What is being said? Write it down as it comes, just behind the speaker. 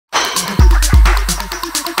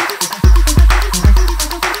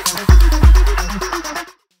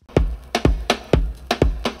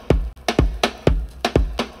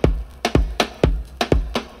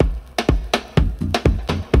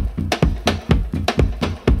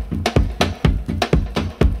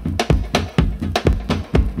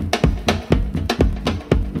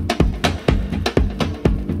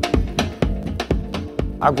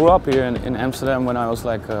I grew up here in Amsterdam when I was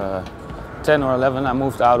like 10 or 11. I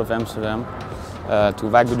moved out of Amsterdam to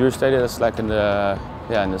Wijk bij Duurstede. That's like in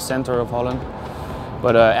the center of Holland.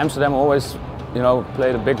 But Amsterdam always,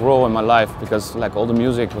 played a big role in my life because like all the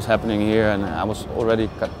music was happening here, and I was already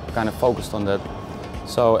kind of focused on that.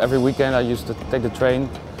 So every weekend I used to take the train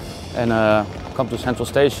and come to Central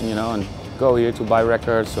Station, and go here to buy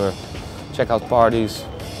records or check out parties.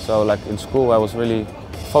 So like in school I was really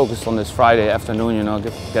focused on this Friday afternoon,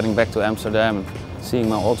 getting back to Amsterdam and seeing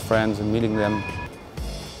my old friends and meeting them.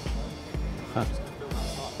 Huh.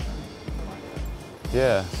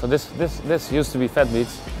 Yeah, so this used to be Fat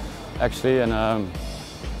Beats actually, and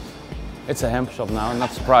it's a hemp shop now,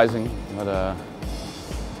 not surprising, but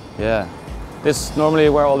yeah. This is normally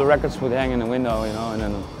where all the records would hang in the window, and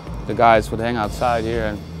then the guys would hang outside here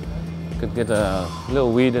and could get a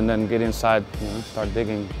little weed and then get inside, start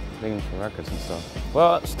digging for records and stuff.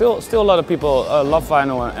 Well, still a lot of people love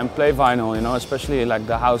vinyl and play vinyl, especially like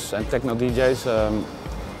the house and techno DJs.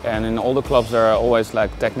 And in all the clubs there are always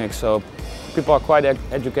like technics, so people are quite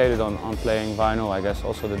educated on playing vinyl, I guess.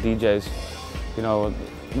 Also the DJs,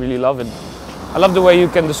 really love it. I love the way you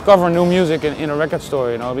can discover new music in a record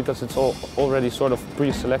store, because it's all already sort of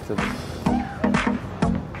pre-selected.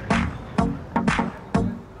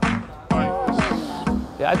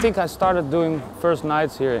 Yeah, I think I started doing first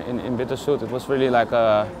nights here in Bitterzoet. It was really like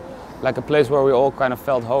a place where we all kind of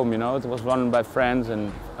felt home, It was run by friends,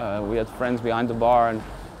 and we had friends behind the bar, and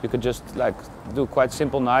you could just like do quite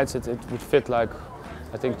simple nights. It would fit like,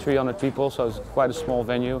 I think 300 people, so it's quite a small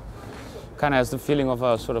venue. Kind of has the feeling of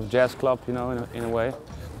a sort of jazz club, in a way.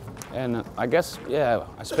 And I guess, yeah,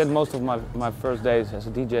 I spent most of my first days as a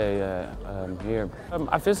DJ here.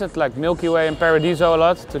 I visit like Milky Way and Paradiso a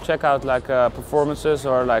lot to check out like performances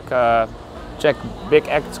or like check big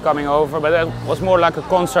acts coming over. But it was more like a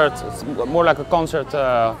concert,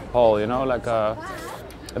 hall, like a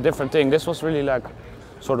different thing. This was really like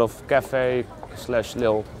sort of cafe slash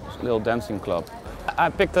little dancing club. I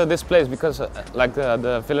picked this place because like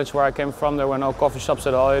the village where I came from, there were no coffee shops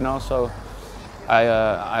at all, so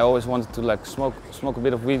I always wanted to like smoke a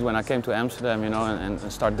bit of weed when I came to Amsterdam,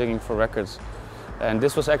 and start digging for records. And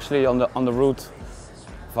this was actually on the route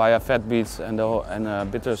via Fat Beats and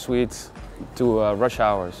Bittersweet to Rush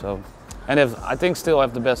Hour. So, and I think still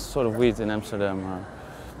have the best sort of weed in Amsterdam.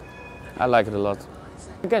 I like it a lot.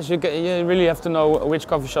 I guess you really have to know which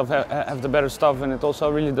coffee shop have the better stuff, and it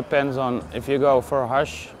also really depends on if you go for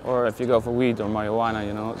hash or if you go for weed or marijuana.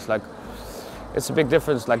 It's like it's a big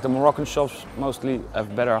difference. Like the Moroccan shops mostly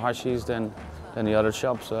have better hashies than the other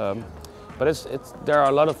shops, but there are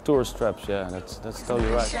a lot of tourist traps. Yeah, that's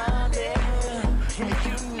totally right.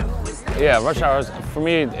 Yeah, Rush Hour for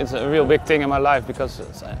me it's a real big thing in my life because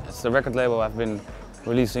it's the record label I've been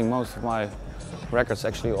releasing most of my records.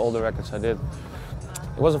 Actually, all the records I did.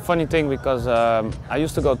 It was a funny thing because I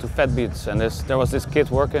used to go to Fat Beats, and there was this kid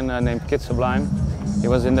working named Kid Sublime. He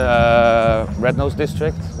was in the Red Nose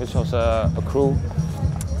district, which was a crew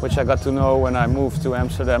which I got to know when I moved to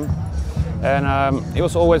Amsterdam. And he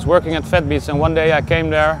was always working at Fat Beats, and one day I came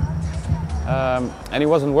there and he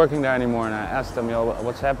wasn't working there anymore, and I asked him,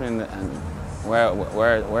 what's happening and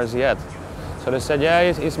where's he at? So they said,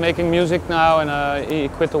 yeah, he's making music now, and he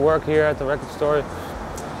quit the work here at the record store.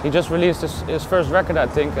 He just released his first record, I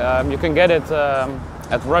think. You can get it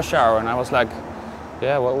at Rush Hour, and I was like,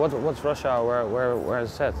 yeah, what's Rush Hour? Where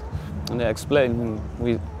is it? And they explained.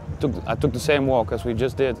 I took the same walk as we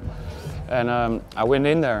just did, and I went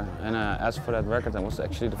in there and asked for that record. And it was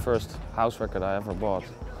actually the first house record I ever bought.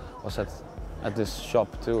 Was at this shop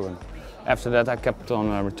too. And after that, I kept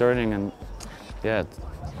on returning, and yeah,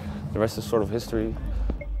 the rest is sort of history.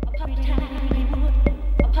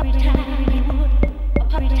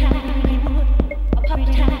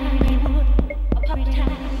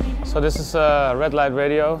 So this is Red Light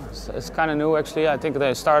Radio. It's kind of new actually. I think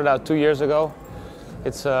they started out 2 years ago.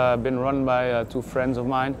 It's been run by two friends of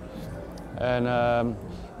mine, and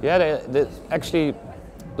yeah, actually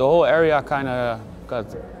the whole area kind of got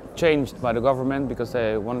changed by the government because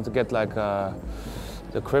they wanted to get like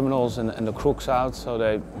the criminals and the crooks out. So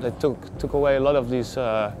they took away a lot of these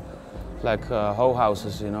like hoe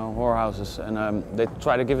houses, whore houses, and they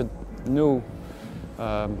try to give it new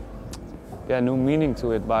meaning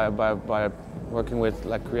to it by working with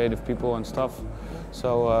like creative people and stuff.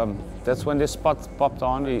 So that's when this spot popped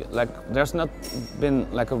on. There's not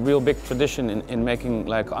been like a real big tradition in making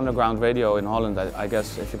like underground radio in Holland. I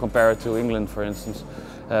guess if you compare it to England, for instance,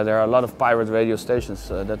 there are a lot of pirate radio stations.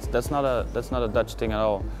 That's not a Dutch thing at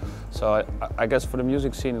all. So I guess for the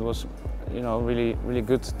music scene, it was really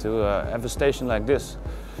good to have a station like this.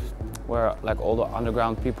 where like all the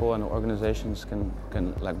underground people and organizations can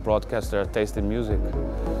like broadcast their taste in music.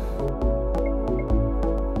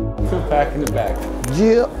 Back in the back.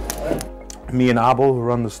 Yeah. Me and Abel, who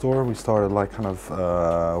run the store, we started like kind of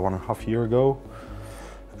 1.5 years ago,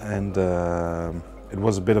 and it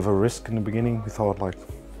was a bit of a risk in the beginning. We thought like,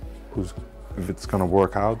 if it's gonna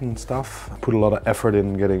work out and stuff. Put a lot of effort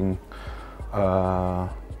in getting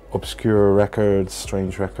obscure records,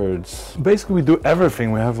 strange records. Basically we do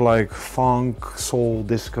everything. We have like funk, soul,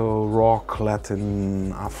 disco, rock,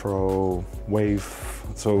 Latin, Afro, wave,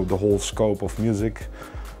 so the whole scope of music.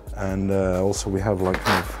 And also we have like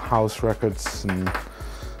kind of house records and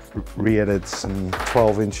re-edits and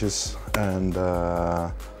 12 inches. And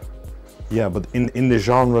yeah, but in the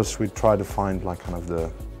genres we try to find like kind of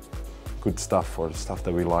the good stuff or the stuff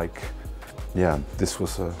that we like. Yeah, this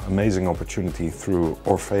was an amazing opportunity through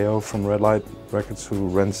Orfeo from Red Light Records, who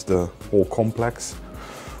rents the whole complex,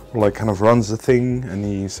 like kind of runs the thing, and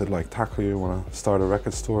he said like, Taco, you want to start a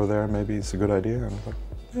record store there? Maybe it's a good idea. And I was like,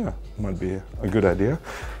 yeah, it might be a good idea.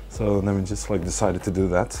 So then we just like decided to do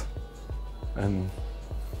that, and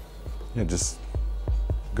yeah, just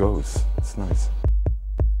goes. It's nice.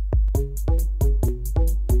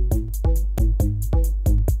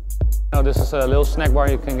 This is a little snack bar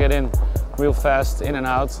you can get in real fast, in and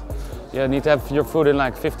out. You need to have your food in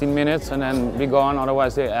like 15 minutes and then be gone,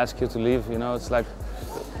 otherwise they ask you to leave. You know, it's like,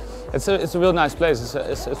 it's a real nice place.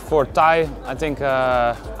 It's for Thai. I think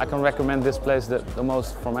I can recommend this place the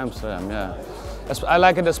most from Amsterdam. Yeah, I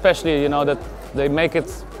like it especially, you know, that they make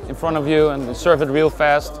it in front of you and serve it real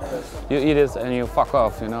fast. You eat it and you fuck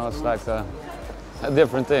off. You know, it's like a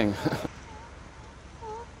different thing.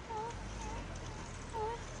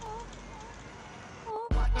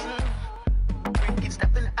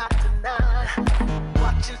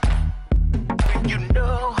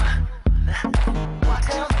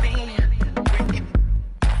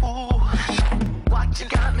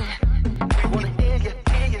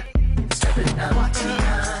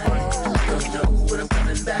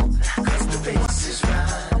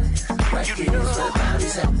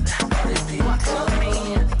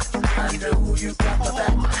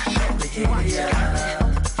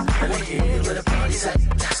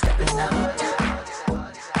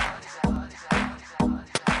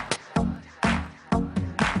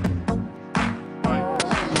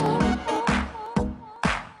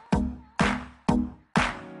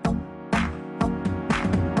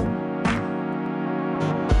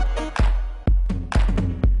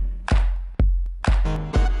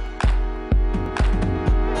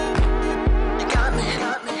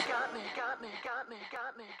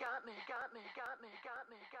 Got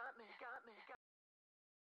me.